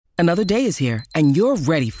Another day is here, and you're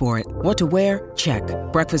ready for it. What to wear? Check.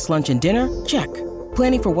 Breakfast, lunch, and dinner? Check.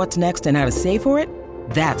 Planning for what's next and how to save for it?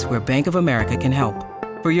 That's where Bank of America can help.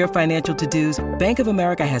 For your financial to-dos, Bank of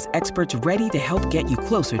America has experts ready to help get you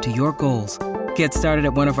closer to your goals. Get started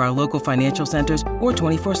at one of our local financial centers or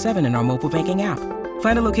 24/7 in our mobile banking app.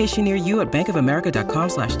 Find a location near you at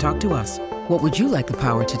bankofamerica.com/talktous. What would you like the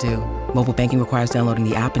power to do? Mobile banking requires downloading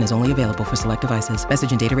the app and is only available for select devices. Message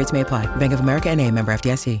and data rates may apply. Bank of America N.A., member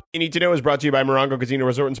FDIC. You Need to Know is brought to you by Morongo Casino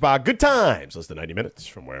Resort and Spa. Good times. Less than 90 minutes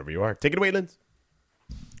from wherever you are. Take it away, Linz.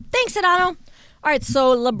 Thanks, Sedano. All right,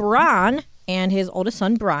 so LeBron and his oldest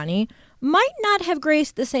son, Bronny, might not have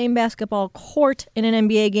graced the same basketball court in an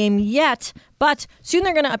NBA game yet, but soon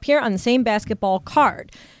they're going to appear on the same basketball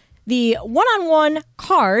card. The one-on-one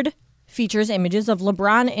card features images of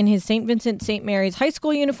LeBron in his St. Vincent St. Mary's high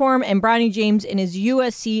school uniform and Bronny James in his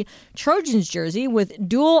USC Trojans jersey with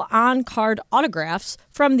dual on-card autographs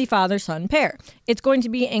from the father-son pair. It's going to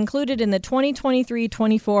be included in the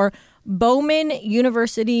 2023-24 Bowman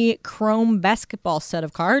University Chrome basketball set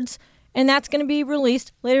of cards, and that's going to be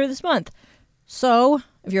released later this month. So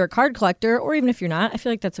if you're a card collector, or even if you're not, I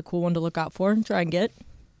feel like that's a cool one to look out for and try and get.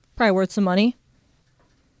 Probably worth some money.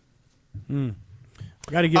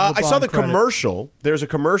 Gotta give I saw the credit. commercial. There's a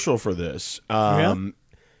commercial for this.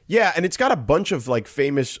 Yeah, and it's got a bunch of like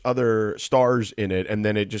famous other stars in it, and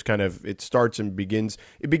then it just kind of starts and begins.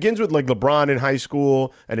 It begins with like LeBron in high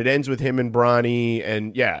school, and it ends with him and Bronny,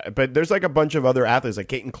 and yeah. But there's like a bunch of other athletes, like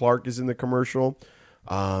Caton Clark is in the commercial.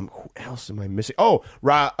 Who else am I missing? Oh,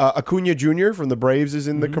 Acuna Jr. from the Braves is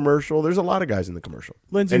in the commercial. There's a lot of guys in the commercial.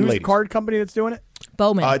 Lindsay, who's the card company that's doing it?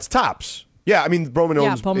 Bowman. It's Topps. Yeah, I mean Bowman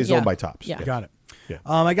is owned by Topps. Yeah. Got it. Yeah.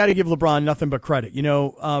 I got to give LeBron nothing but credit. You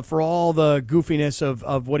know, for all the goofiness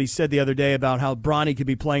of what he said the other day about how Bronny could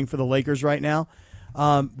be playing for the Lakers right now.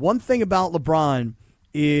 One thing about LeBron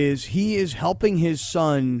is he is helping his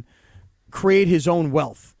son create his own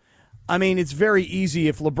wealth. I mean, it's very easy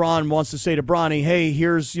if LeBron wants to say to Bronny, hey,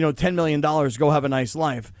 here's, $10 million, go have a nice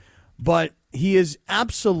life. But he is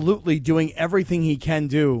absolutely doing everything he can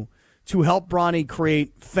do to help Bronny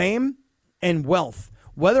create fame and wealth.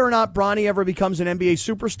 Whether or not Bronny ever becomes an NBA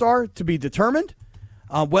superstar, to be determined.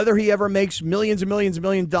 Whether he ever makes millions and millions and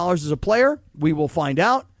millions of dollars as a player, we will find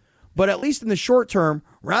out. But at least in the short term,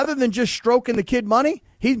 rather than just stroking the kid money,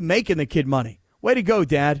 he's making the kid money. Way to go,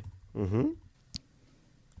 Dad. Mm-hmm.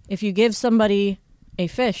 If you give somebody a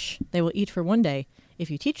fish, they will eat for one day.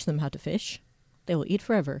 If you teach them how to fish, they will eat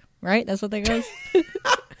forever. Right? That's what that goes.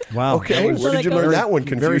 Wow. Okay, where did you learn that one,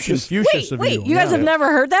 Confucius? Wait, you guys have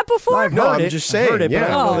never heard that before? I've heard I'm it. just saying. Heard it, yeah. but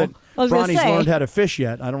I don't know I that was gonna Bronny's say. learned how to fish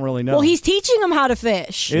yet. I don't really know. Well, he's teaching them how to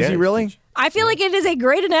fish. Is he really? I feel like it is a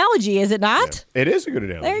great analogy, is it not? It is a good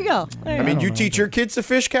analogy. There you go. I mean, you teach your kids to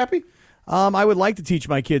fish, Cappy? I would like to teach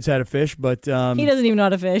my kids how to fish, but He doesn't even know how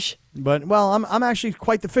to fish. But I'm actually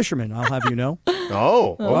quite the fisherman. I'll have you know.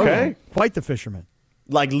 Oh, okay. Quite the fisherman.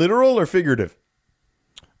 Like literal or figurative?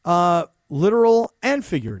 Literal and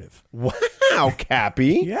figurative. Wow,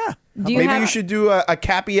 Cappy. Yeah. Maybe you should do a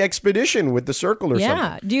Cappy expedition with the circle or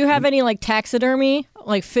something. Do you have any like taxidermy,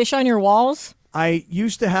 like fish on your walls? I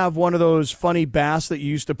used to have one of those funny bass that you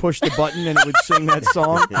used to push the button and it would sing that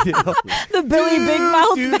song. The Billy Big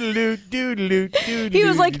Mouth. He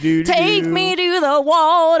was like, "Take me to the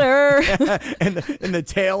water, and the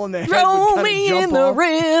tail and the head throw would me jump in the off.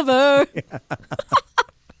 river."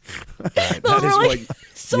 That is what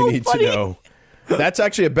so you need funny. to know. That's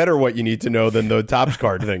actually a better what you need to know than the Topps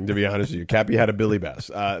card thing, to be honest with you. Cappy had a Billy Bass.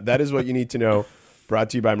 That is what you need to know. Brought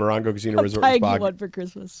to you by Morongo Casino Resort and Buying Spa. you one for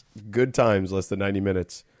Christmas. Good times, less than 90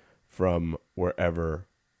 minutes from wherever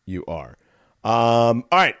you are. All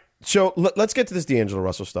right, so let's get to this D'Angelo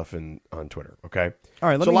Russell stuff on Twitter, okay? All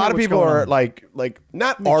right, let so me a lot hear of what's people going are on. like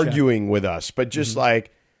not arguing with us, but just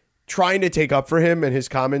like trying to take up for him and his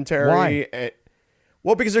commentary. Why?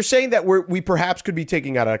 Well, because they're saying that we perhaps could be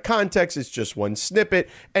taking out of context. It's just one snippet.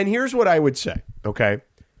 And here's what I would say, okay?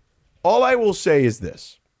 All I will say is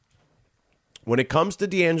this. When it comes to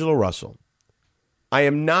D'Angelo Russell, I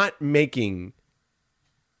am not making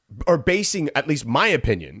or basing at least my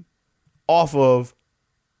opinion off of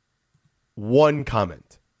one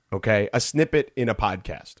comment, okay? A snippet in a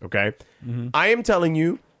podcast, okay? I am telling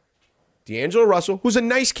you, D'Angelo Russell, who's a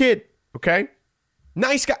nice kid, okay?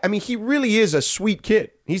 Nice guy. I mean, he really is a sweet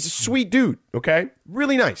kid. He's a sweet dude, okay?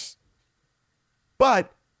 Really nice.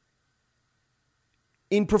 But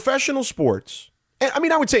in professional sports, and I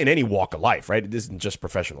mean, I would say in any walk of life, right? It isn't just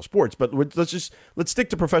professional sports, but let's stick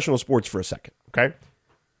to professional sports for a second, okay?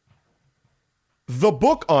 The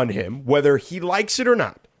book on him, whether he likes it or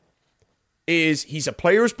not, is he's a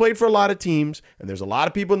player who's played for a lot of teams, and there's a lot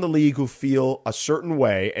of people in the league who feel a certain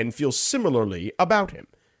way and feel similarly about him.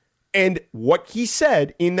 And what he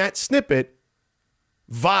said in that snippet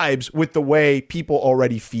vibes with the way people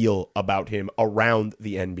already feel about him around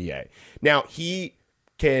the NBA. Now, he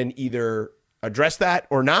can either address that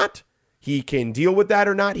or not. He can deal with that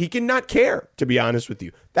or not. He can not care, to be honest with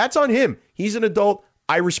you. That's on him. He's an adult.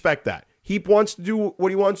 I respect that. He wants to do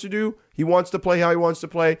what he wants to do. He wants to play how he wants to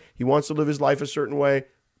play. He wants to live his life a certain way.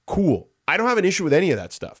 Cool. I don't have an issue with any of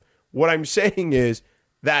that stuff. What I'm saying is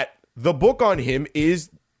that the book on him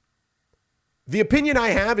is, the opinion I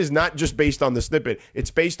have is not just based on the snippet.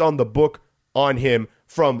 It's based on the book on him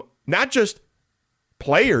from not just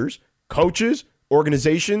players, coaches,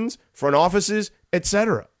 organizations, front offices,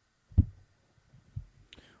 etc.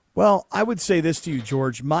 Well, I would say this to you,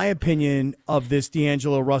 George. My opinion of this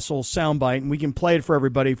D'Angelo Russell soundbite, and we can play it for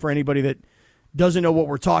everybody, for anybody that doesn't know what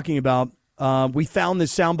we're talking about. We found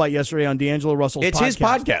this soundbite yesterday on D'Angelo Russell's podcast. It's his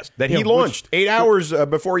podcast that he launched 8 hours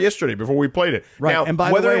before yesterday, before we played it. Right. Now, and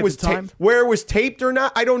by whether the way, it was where it was taped or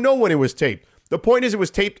not, I don't know when it was taped. The point is, it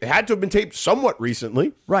was taped. It had to have been taped somewhat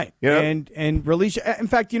recently. Right. You know? And release. In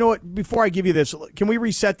fact, you know what? Before I give you this, can we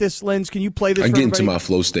reset this, Linz? Can you play this I for get everybody? into my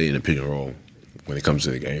flow state in the pick and roll when it comes to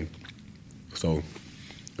the game. So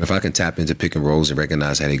if I can tap into pick and rolls and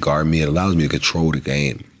recognize how they guard me, it allows me to control the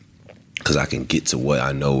game because I can get to what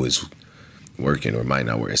I know is working or might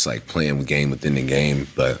not work. It's like playing the game within the game,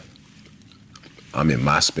 but I'm in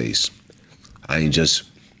my space. I ain't just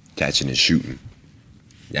catching and shooting.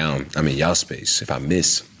 Down, I'm in y'all space. If I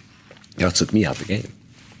miss, y'all took me out the game.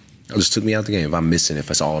 Y'all just took me out the game. If I'm missing, if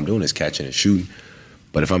that's all I'm doing is catching and shooting.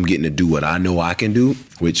 But if I'm getting to do what I know I can do,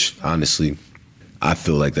 which honestly, I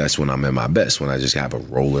feel like that's when I'm at my best, when I just have a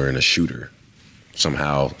roller and a shooter.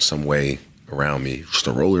 Somehow, some way around me, just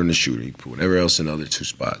a roller and a shooter. You put whatever else in the other two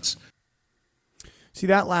spots. See,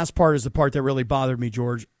 that last part is the part that really bothered me,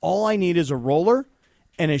 George. All I need is a roller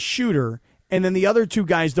and a shooter, and then the other two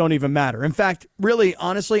guys don't even matter. In fact, really,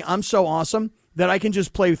 honestly, I'm so awesome that I can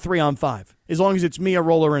just play 3-on-5, as long as it's me, a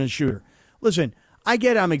roller, and a shooter. Listen, I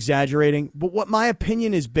get I'm exaggerating, but what my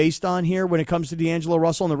opinion is based on here when it comes to D'Angelo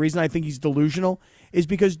Russell, and the reason I think he's delusional, is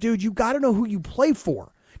because, dude, you got to know who you play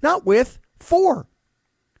for. Not with, for.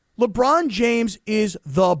 LeBron James is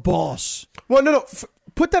the boss. Well, no.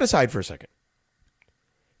 Put that aside for a second.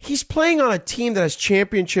 He's playing on a team that has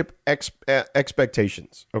championship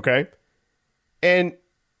expectations, okay? And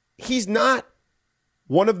he's not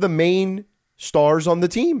one of the main stars on the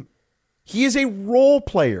team. He is a role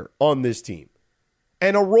player on this team.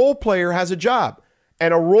 And a role player has a job.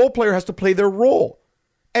 And a role player has to play their role.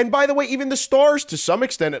 And by the way, even the stars, to some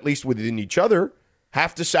extent, at least within each other,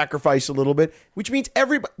 have to sacrifice a little bit, which means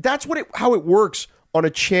everybody. That's how it works on a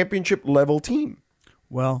championship level team.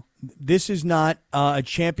 Well, this is not a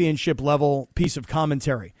championship level piece of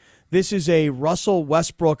commentary. This is a Russell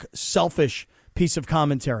Westbrook selfish piece of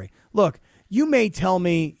commentary. Look, you may tell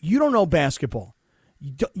me you don't know basketball.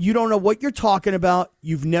 You don't know what you're talking about.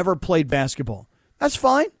 You've never played basketball. That's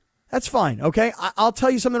fine. That's fine. Okay. I'll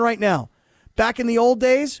tell you something right now. Back in the old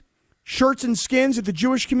days, shirts and skins at the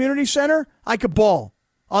Jewish Community Center, I could ball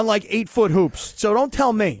on like 8-foot hoops. So don't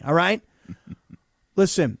tell me. All right.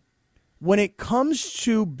 Listen, when it comes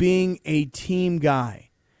to being a team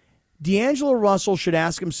guy, D'Angelo Russell should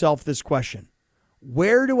ask himself this question.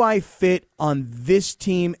 Where do I fit on this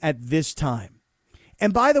team at this time?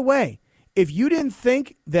 And by the way, if you didn't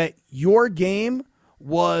think that your game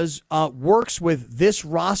was works with this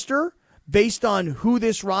roster based on who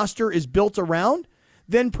this roster is built around,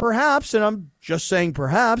 then perhaps, and I'm just saying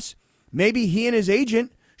perhaps, maybe he and his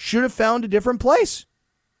agent should have found a different place.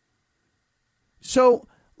 So,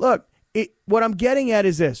 look, what I'm getting at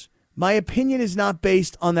is this. My opinion is not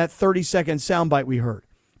based on that 30-second soundbite we heard.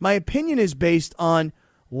 My opinion is based on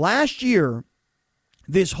last year,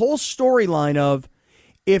 this whole storyline of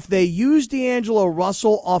if they use D'Angelo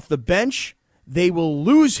Russell off the bench, they will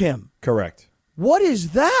lose him. Correct. What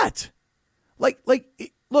is that?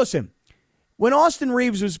 Listen, when Austin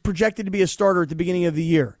Reeves was projected to be a starter at the beginning of the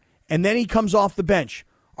year, and then he comes off the bench,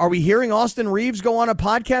 are we hearing Austin Reeves go on a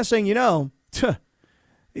podcast saying,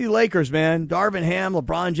 these Lakers, man, Darvin Ham,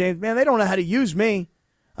 LeBron James, man, they don't know how to use me.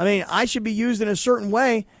 I mean, I should be used in a certain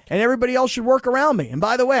way, and everybody else should work around me. And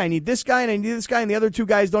by the way, I need this guy, and I need this guy, and the other two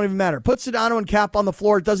guys don't even matter. Put Sedano and Cap on the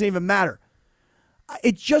floor. It doesn't even matter.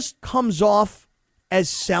 It just comes off as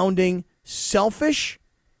sounding selfish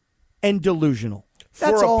and delusional.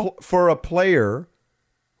 That's all. For a player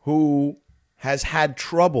who has had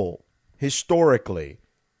trouble historically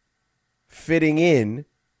fitting in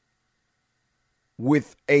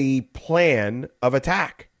with a plan of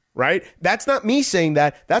attack. right? That's not me saying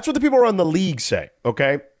that. That's what the people around the league say,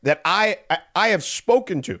 okay? That I have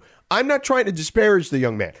spoken to. I'm not trying to disparage the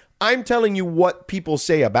young man. I'm telling you what people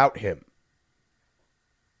say about him.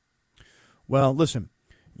 Well, listen,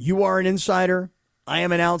 you are an insider. I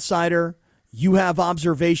am an outsider. You have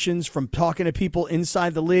observations from talking to people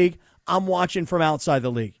inside the league. I'm watching from outside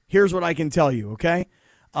the league. Here's what I can tell you, okay?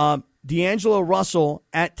 D'Angelo Russell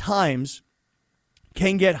at times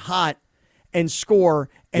can get hot and score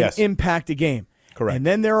and impact a game. Correct. And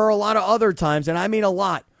then there are a lot of other times, and I mean a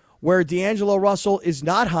lot, where D'Angelo Russell is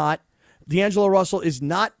not hot. D'Angelo Russell is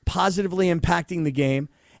not positively impacting the game.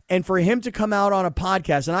 And for him to come out on a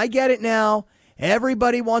podcast, and I get it now,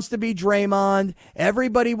 everybody wants to be Draymond.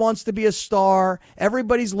 Everybody wants to be a star.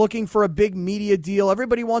 Everybody's looking for a big media deal.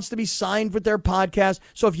 Everybody wants to be signed with their podcast.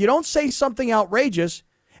 So if you don't say something outrageous,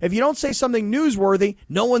 if you don't say something newsworthy,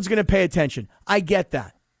 no one's going to pay attention. I get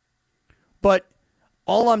that. But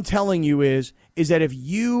all I'm telling you is that if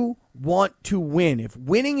you want to win, if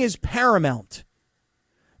winning is paramount,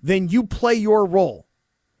 then you play your role.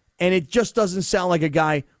 And it just doesn't sound like a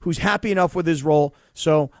guy who's happy enough with his role.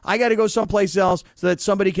 So I got to go someplace else so that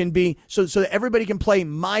somebody can be, so that everybody can play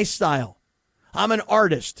my style. I'm an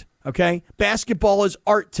artist, okay? Basketball is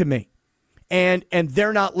art to me. And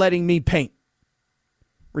they're not letting me paint.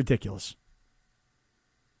 Ridiculous.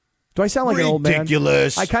 Do I sound like an old man?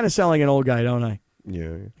 Ridiculous. I kind of sound like an old guy, don't I?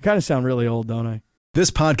 Yeah. I kind of sound really old, don't I?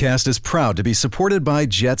 This podcast is proud to be supported by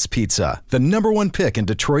Jets Pizza, the #1 pick in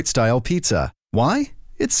Detroit-style pizza. Why?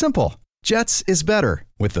 It's simple. Jets is better.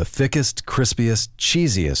 With the thickest, crispiest,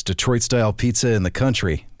 cheesiest Detroit-style pizza in the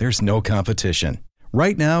country, there's no competition.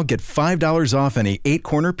 Right now, get $5 off any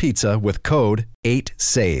 8-corner pizza with code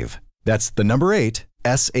 8SAVE. That's the number 8,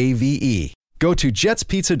 SAVE. Go to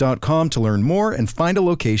jetspizza.com to learn more and find a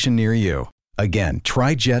location near you. Again,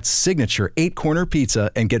 try Jet's signature 8-corner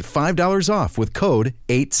pizza and get $5 off with code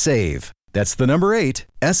 8SAVE. That's the number 8,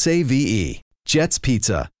 SAVE. Jet's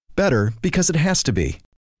Pizza. Better because it has to be.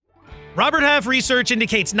 Robert Half research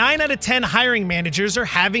indicates 9 out of 10 hiring managers are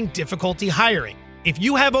having difficulty hiring. If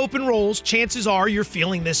you have open roles, chances are you're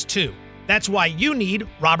feeling this too. That's why you need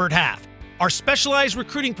Robert Half. Our specialized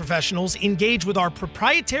recruiting professionals engage with our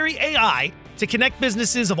proprietary AI to connect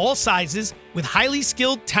businesses of all sizes with highly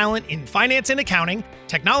skilled talent in finance and accounting,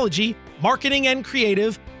 technology, marketing and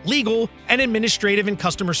creative, legal, and administrative and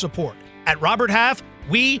customer support. At Robert Half,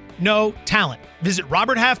 we know talent. Visit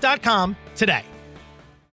roberthalf.com today.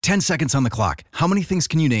 10 seconds on the clock. How many things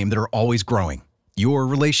can you name that are always growing? Your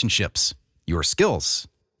relationships, your skills,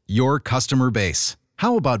 your customer base.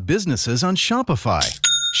 How about businesses on Shopify?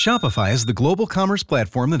 Shopify is the global commerce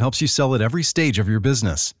platform that helps you sell at every stage of your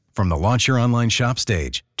business. From the launch your online shop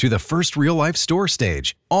stage, to the first real-life store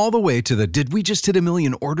stage, all the way to the did we just hit a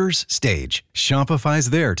million orders stage. Shopify's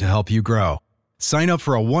there to help you grow. Sign up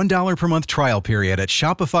for a $1 per month trial period at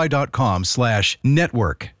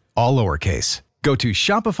shopify.com/network, all lowercase. Go to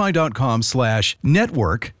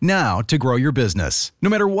shopify.com/network now to grow your business, no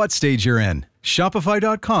matter what stage you're in.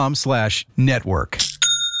 Shopify.com/network.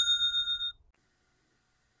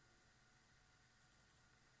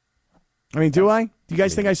 I mean, do I? Do you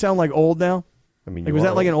guys think I sound like old now? I mean, was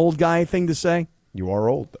that like an old guy thing to say? You are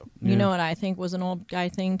old, though. You know what I think was an old guy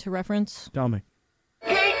thing to reference? Tell me.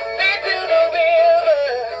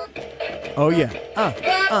 Oh, yeah.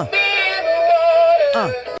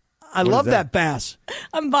 I love that bass.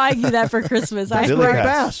 I'm buying you that for Christmas. That's Billy great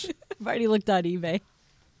bass. bass. I've already looked on eBay.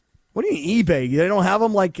 What do you mean eBay? They don't have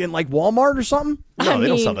them like in like Walmart or something? No, they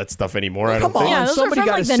don't mean- sell that stuff anymore. I Come don't think. on. Yeah, those somebody are from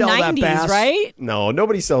gotta like the sell that 90s, bass. right? No,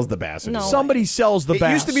 nobody sells the bass anymore. No. Somebody sells the It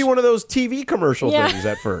bass. used to be one of those TV commercial Yeah. things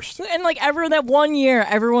at first. And like that 1 year,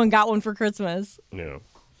 everyone got one for Christmas. No.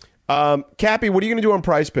 Cappy, what are you going to do on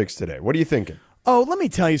Prize Picks today? What are you thinking? Oh, let me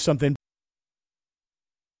tell you something.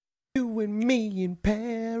 You and me in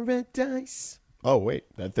paradise. Oh, wait.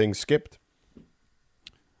 That thing skipped.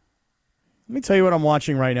 Let me tell you what I'm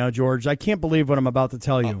watching right now, George. I can't believe what I'm about to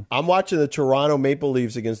tell you. I'm watching the Toronto Maple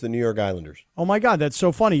Leafs against the New York Islanders. Oh, my God. That's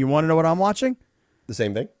so funny. You want to know what I'm watching? The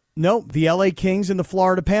same thing? No, the L.A. Kings and the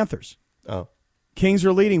Florida Panthers. Oh. Kings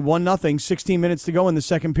are leading 1-0, 16 minutes to go in the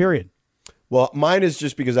second period. Well, mine is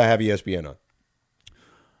just because I have ESPN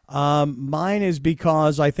on. Mine is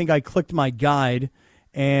because I think I clicked my guide,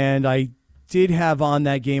 and I did have on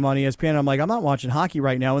that game on ESPN. I'm like, I'm not watching hockey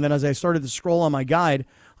right now. And then as I started to scroll on my guide,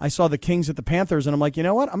 I saw the Kings at the Panthers, and I'm like, you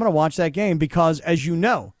know what? I'm going to watch that game because, as you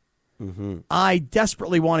know, I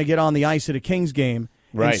desperately want to get on the ice at a Kings game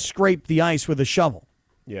Right. and scrape the ice with a shovel.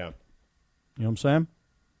 Yeah. You know what I'm saying?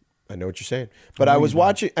 I know what you're saying. But I was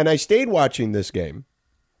watching, and I stayed watching this game,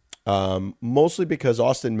 mostly because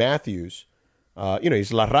Austin Matthews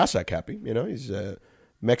he's La Raza, Cappy. He's a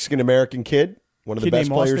Mexican-American kid, one of the best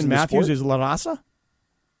named players Austin in the Matthews sport. is La Raza?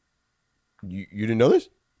 You didn't know this?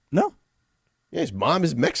 No. Yeah, his mom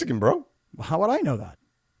is Mexican, bro. How would I know that?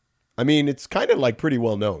 I mean, it's kind of like pretty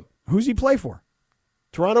well known. Who's he play for?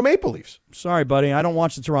 Toronto Maple Leafs. Sorry, buddy. I don't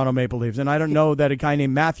watch the Toronto Maple Leafs, and I don't know that a guy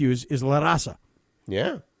named Matthews is La Raza.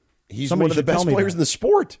 Yeah. He's Somebody one of the should tell best me players that. in the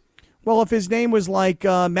sport. Well, if his name was like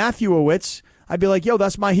Matthewowitz, I'd be like, yo,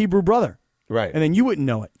 that's my Hebrew brother. Right. And then you wouldn't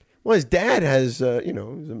know it. Well, his dad is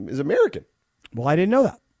American. Well, I didn't know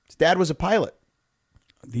that. His dad was a pilot.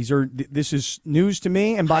 This is news to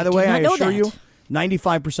me. And by the way, I assure you,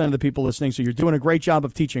 95% of the people listening, so you're doing a great job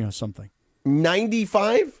of teaching us something.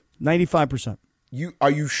 95? 95%.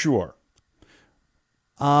 Are you sure?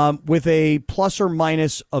 With a plus or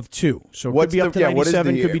minus of 2. So it could be up to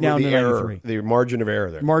 97, could be down to 93. The margin of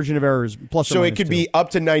error there. Margin of error is plus or So minus it could 2. be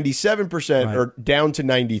up to 97% Right. or down to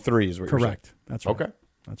 93 is what you're saying. Correct. That's right. Okay.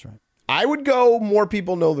 That's right. I would go more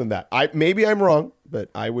people know than that. Maybe I'm wrong,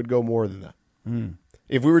 but I would go more than that.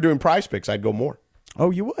 If we were doing prize picks, I'd go more.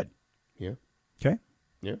 Oh, you would? Yeah. Okay.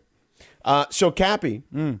 Yeah. So, Cappy,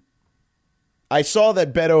 I saw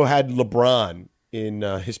that Beto had LeBron in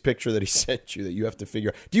his picture that he sent you that you have to figure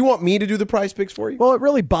out. Do you want me to do the prize picks for you? Well, it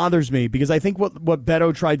really bothers me because I think what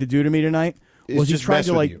Beto tried to do to me tonight was just he tried mess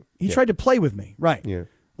to with you. he Yeah. tried to play with me, right? Yeah.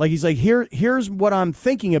 Like he's like, here's what I'm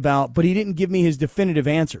thinking about, but he didn't give me his definitive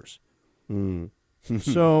answers.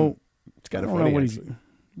 So It's kind I of don't know funny. what he's. Actually.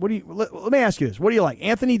 What do you? Let me ask you this: what do you like,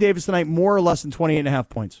 Anthony Davis tonight, more or less than 28.5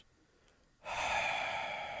 points?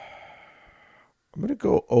 I'm going to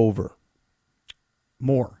go over.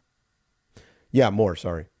 More. Yeah, more.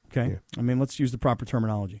 Sorry. Okay. Yeah. I mean, let's use the proper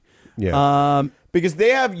terminology. Yeah. Because they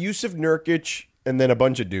have Yusuf Nurkic and then a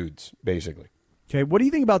bunch of dudes, basically. Okay. What do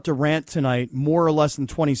you think about Durant tonight, more or less than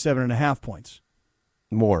 27.5 points?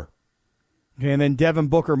 More. Okay, and then Devin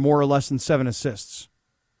Booker, more or less than 7 assists.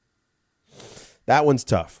 That one's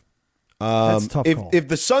tough. That's a tough call. If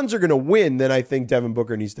the Suns are going to win, then I think Devin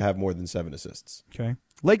Booker needs to have more than 7 assists. Okay.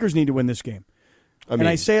 Lakers need to win this game. I mean, and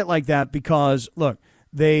I say it like that because, look,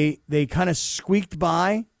 they kind of squeaked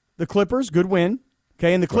by the Clippers. Good win.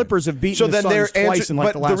 Okay, and the Clippers have beaten the Suns twice in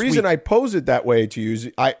like the last week. But the reason I pose it that way to you is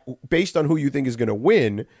based on who you think is going to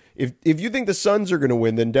win. If you think the Suns are going to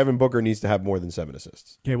win, then Devin Booker needs to have more than 7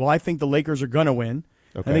 assists. Okay, well, I think the Lakers are going to win.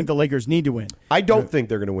 Okay. I think the Lakers need to win. I don't think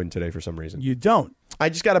they're going to win today for some reason. You don't. I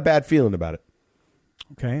just got a bad feeling about it.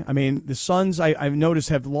 Okay, I mean, the Suns, I've noticed,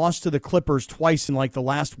 have lost to the Clippers twice in like the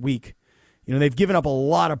last week. You know, they've given up a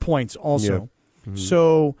lot of points also. Yeah. Mm-hmm.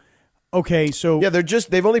 So, okay, so... Yeah,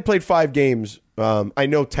 they've only played 5 games. I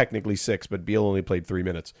know technically 6, but Beal only played 3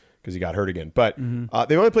 minutes because he got hurt again. But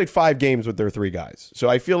they've only played 5 games with their 3 guys. So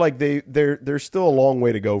I feel like there's still a long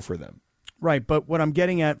way to go for them. Right, but what I'm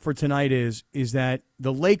getting at for tonight is that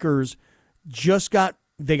the Lakers got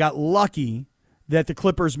lucky that the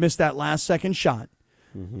Clippers missed that last second shot.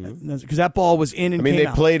 Because that ball was in and they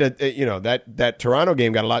out. played that Toronto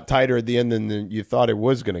game got a lot tighter at the end than you thought it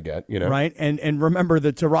was going to get. Right, and remember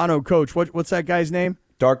the Toronto coach. What's that guy's name?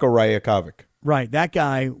 Darko Rajakovic. Right, that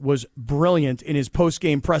guy was brilliant in his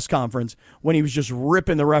post-game press conference when he was just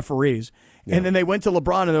ripping the referees. Yeah. And then they went to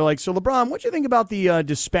LeBron and they're like, "So LeBron, what do you think about the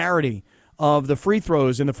disparity of the free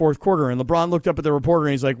throws in the fourth quarter?" And LeBron looked up at the reporter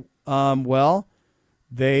and he's like, "Well,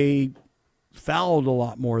 they fouled a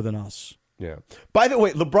lot more than us." Yeah. By the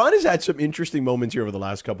way, LeBron has had some interesting moments here over the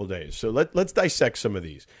last couple of days. So let's dissect some of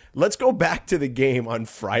these. Let's go back to the game on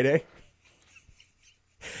Friday.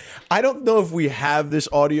 I don't know if we have this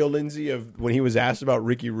audio, Lindsay, of when he was asked about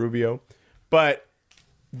Ricky Rubio, but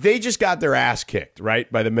they just got their ass kicked, right,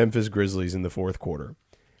 by the Memphis Grizzlies in the fourth quarter.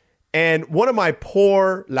 And one of my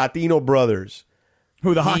poor Latino brothers.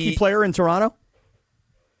 Who, the hockey player in Toronto?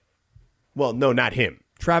 Well, no, not him.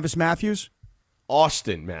 Travis Matthews?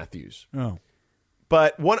 Austin Matthews. Oh.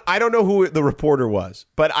 But I don't know who the reporter was,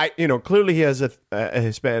 but clearly he has a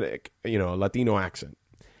Hispanic, Latino accent.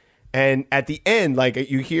 And at the end, like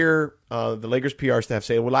you hear the Lakers PR staff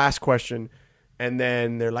say, "Well, last question," and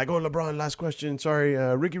then they're like, "Oh, LeBron, last question. Sorry,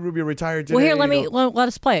 Ricky Rubio retired today." Well, here, let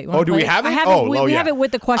us play it. Do we have it? We have it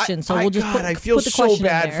with the question, so we'll just put I feel the so question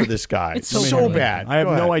in bad there. for this guy. It's so bad. I have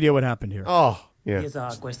no idea what happened here. Oh, yeah. Here's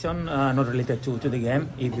a question not related to the game,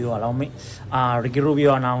 if you allow me. Ricky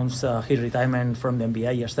Rubio announced his retirement from the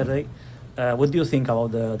NBA yesterday. What do you think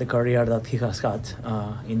about the career that he has had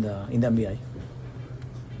in the NBA?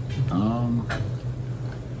 I'm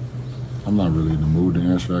not really in the mood to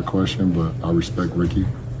answer that question, but I respect Ricky.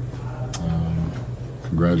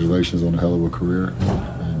 Congratulations on a hell of a career,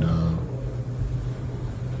 and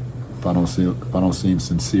if I don't seem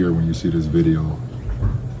sincere when you see this video,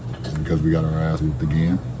 you because we got our ass whooped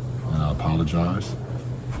again, and I apologize.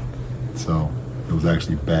 So it was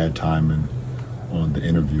actually bad timing on the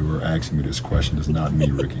interviewer asking me this question. It's not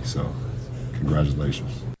me, Ricky. So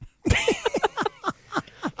congratulations.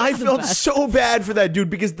 I felt so bad for that dude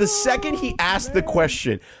because the second he asked the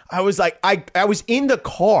question, I was like, I was in the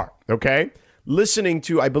car, okay, listening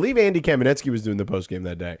to, I believe Andy Kamenetsky was doing the postgame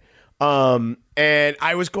that day. And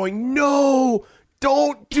I was going, no,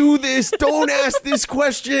 don't do this. Don't ask this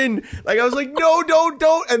question. Like, I was like, no,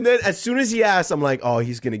 don't. And then as soon as he asked, I'm like, oh,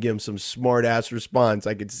 he's going to give him some smart ass response.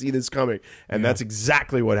 I could see this coming. And that's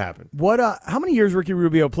exactly what happened. How many years Ricky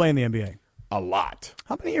Rubio play in the NBA? A lot.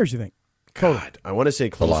 How many years do you think? God, I want to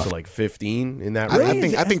say close to like 15 in that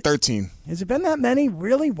Really? I think 13. Has it been that many?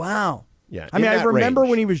 Really? Wow. Yeah. I mean, I remember range.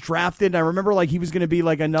 when he was drafted, and I remember like he was going to be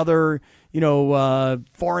like another,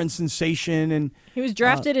 foreign sensation. And He was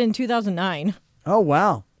drafted in 2009. oh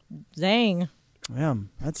wow, Zang. yeah,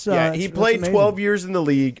 that's he played 12 years in the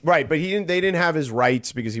league, right? But they didn't have his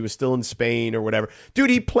rights because he was still in Spain or whatever. Dude,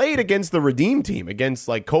 he played against the Redeem team, against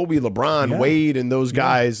like Kobe, LeBron, Wade, and those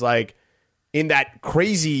guys, like in that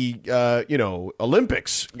crazy,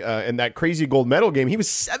 Olympics and that crazy gold medal game. He was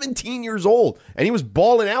 17 years old and he was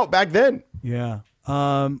balling out back then. Yeah.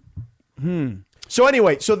 So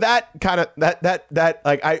anyway, so that kind of that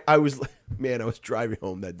like I was driving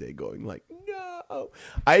home that day going like, no.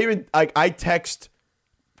 I text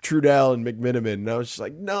Trudell and McMiniman and I was just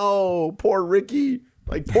like, no, poor Ricky.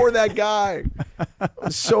 Like, poor that guy. I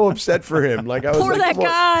was so upset for him. Like, I was Poor like,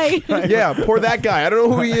 that guy. Yeah, poor that guy. I don't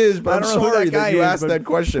know who he is, but I'm sorry that you asked that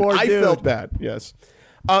question. poor I dude. felt bad. Yes.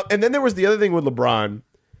 And then there was the other thing with LeBron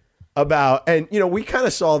about, and we kind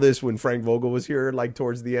of saw this when Frank Vogel was here, like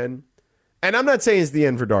towards the end. And I'm not saying it's the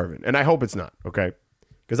end for Darvin, and I hope it's not, okay?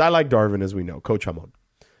 Because I like Darvin, as we know, Coach Hamon.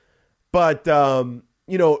 But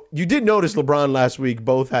you did notice LeBron last week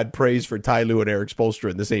both had praise for Ty Lue and Eric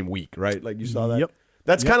Spoelstra in the same week, right? Like you saw that. Yep.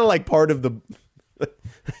 That's kind of like part of the.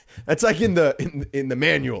 That's like in the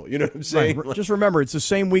manual. You know what I'm saying? Right. Just remember, it's the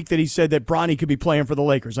same week that he said that Bronny could be playing for the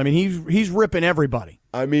Lakers. I mean, he's ripping everybody.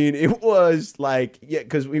 I mean, it was like,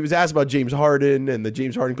 because he was asked about James Harden, and the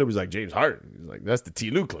James Harden clip was like, James Harden. He's like, that's the T.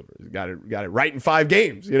 Lue Clippers. Got it right in 5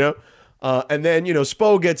 games. And then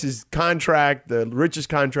Spo gets his contract, the richest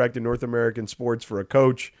contract in North American sports for a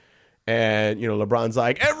coach, and LeBron's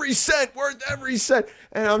like, every cent worth every cent,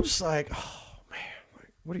 and I'm just like, oh.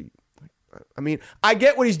 What do you? I mean, I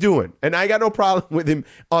get what he's doing, and I got no problem with him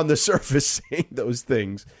on the surface saying those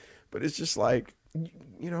things, but it's just like,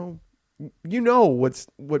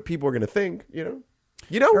 what people are going to think,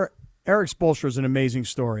 Eric Spoelstra is an amazing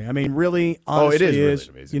story. I mean, really, honestly, it is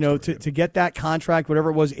really an amazing story, to get that contract,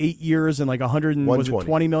 whatever it was, 8 years and like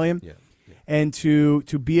 120 million, yeah. And to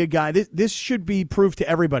be a guy, this should be proof to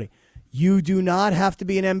everybody. You do not have to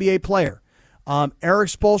be an NBA player. Eric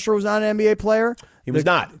Spoelstra was not an NBA player. He was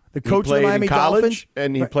not. The coach he played of the Miami in college, Dolphins.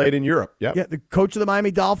 and he played in Europe. Yep. Yeah, the coach of the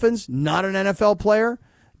Miami Dolphins, not an NFL player.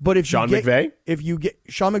 But if Sean McVay? If you get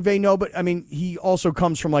Sean McVay, no, but I mean, he also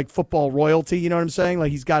comes from like football royalty. You know what I'm saying?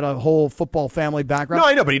 Like he's got a whole football family background. No,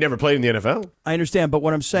 I know, but he never played in the NFL. I understand, but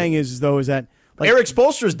what I'm saying is that like, Eric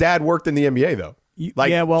Spoelstra's dad worked in the NBA, though.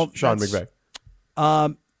 Sean McVay.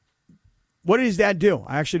 What did his dad do?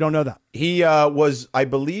 I actually don't know that. He was, I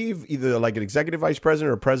believe, either like an executive vice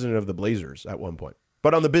president or president of the Blazers at one point,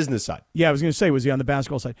 but on the business side. Yeah, I was going to say, was he on the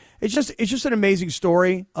basketball side? It's just an amazing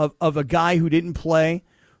story of a guy who didn't play,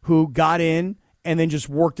 who got in and then just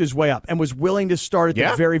worked his way up and was willing to start at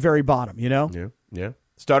the very, very bottom. Yeah.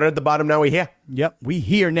 Started at the bottom. Now we're here. Yep, we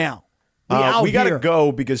here now. We got to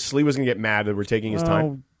go because Slee was going to get mad that we're taking his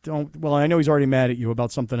time. Well, I know he's already mad at you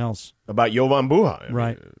about something else. About Jovan Buha.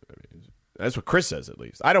 Right. That's what Chris says, at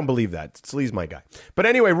least. I don't believe that. Slee's my guy. But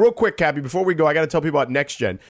anyway, real quick, Cappy, before we go, I got to tell people about Next Gen.